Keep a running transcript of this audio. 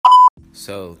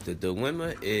So the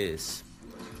dilemma is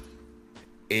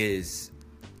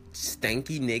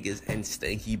stanky niggas and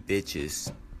stanky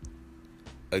bitches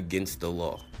against the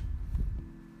law?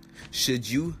 Should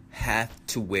you have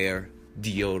to wear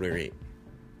deodorant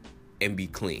and be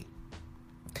clean?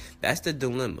 That's the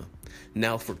dilemma.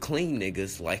 Now, for clean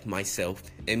niggas like myself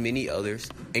and many others,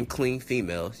 and clean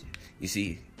females, you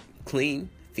see, clean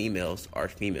females are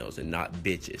females and not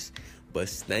bitches. But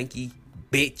stanky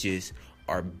bitches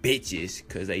are bitches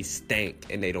because they stank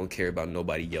and they don't care about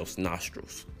nobody else's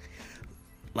nostrils.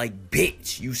 Like,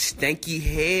 bitch, you stanky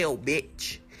hell,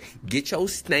 bitch. Get your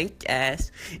stank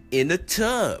ass in the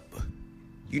tub.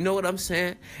 You know what I'm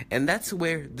saying? And that's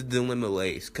where the dilemma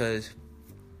lays. Because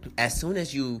as soon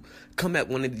as you come at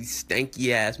one of these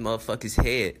stanky ass motherfuckers'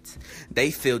 heads,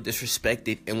 they feel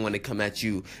disrespected and want to come at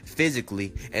you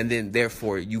physically. And then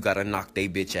therefore you got to knock they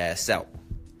bitch ass out.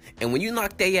 And when you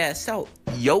knock they ass out,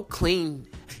 your clean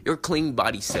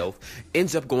body self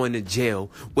ends up going to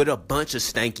jail with a bunch of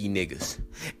stanky niggas.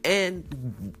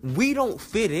 And we don't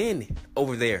fit in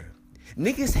over there.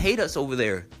 Niggas hate us over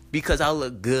there because I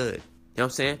look good. You know what I'm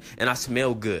saying? And I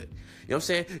smell good. You know what I'm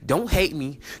saying? Don't hate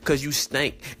me because you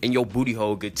stank and your booty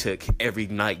hole get took every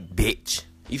night, bitch.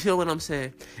 You feel what I'm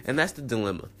saying? And that's the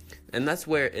dilemma. And that's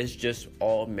where it's just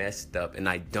all messed up. And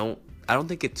I don't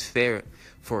think it's fair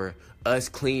for us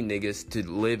clean niggas to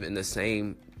live in the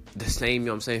same, you know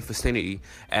what I'm saying, vicinity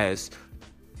as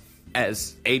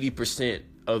 80%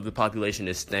 of the population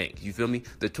is stank. You feel me?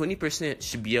 The 20%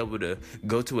 should be able to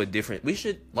go to a different, we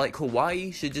should, like,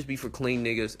 Hawaii should just be for clean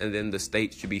niggas, and then the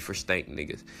state should be for stank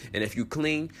niggas. And if you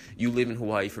clean, you live in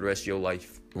Hawaii for the rest of your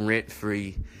life, rent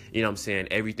free. You know what I'm saying?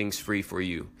 Everything's free for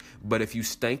you. But if you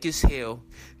stank as hell,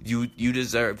 you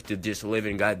deserve to just live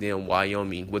in goddamn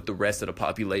Wyoming with the rest of the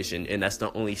population, and that's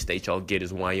the only state y'all get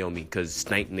is Wyoming, because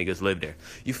stank niggas live there.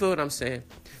 You feel what I'm saying?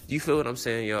 You feel what I'm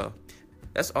saying, y'all?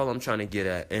 That's all I'm trying to get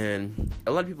at. And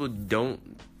a lot of people don't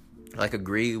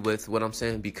agree with what I'm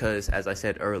saying because, as I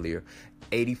said earlier,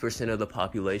 80% of the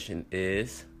population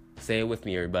is, say it with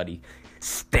me everybody,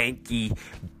 stanky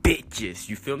bitches.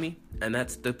 You feel me? And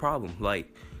that's the problem.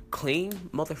 Like, clean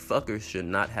motherfuckers should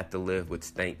not have to live with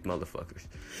stank motherfuckers.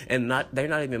 And they're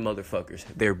not even motherfuckers.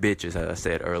 They're bitches, as I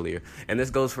said earlier. And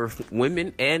this goes for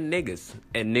women and niggas.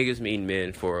 And niggas mean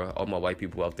men for all my white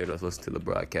people out there that listen to the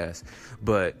broadcast.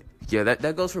 But yeah,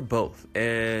 that goes for both.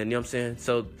 And you know what I'm saying?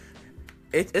 So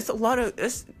it's a lot of,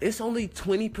 it's only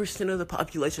 20% of the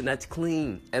population that's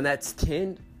clean. And that's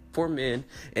 10 for men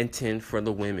and 10 for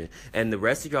the women. And the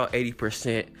rest of y'all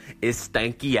 80% is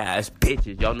stanky ass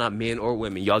bitches. Y'all not men or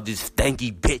women. Y'all just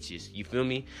stanky bitches. You feel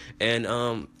me? And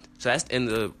so that's the end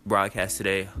of the broadcast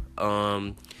today.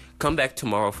 Come back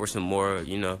tomorrow for some more.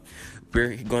 You know,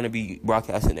 we're going to be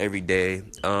broadcasting every day.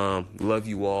 Love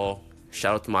you all.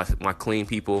 Shout out to my clean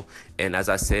people. And as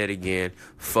I said again,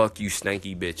 fuck you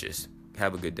stanky bitches.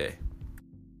 Have a good day.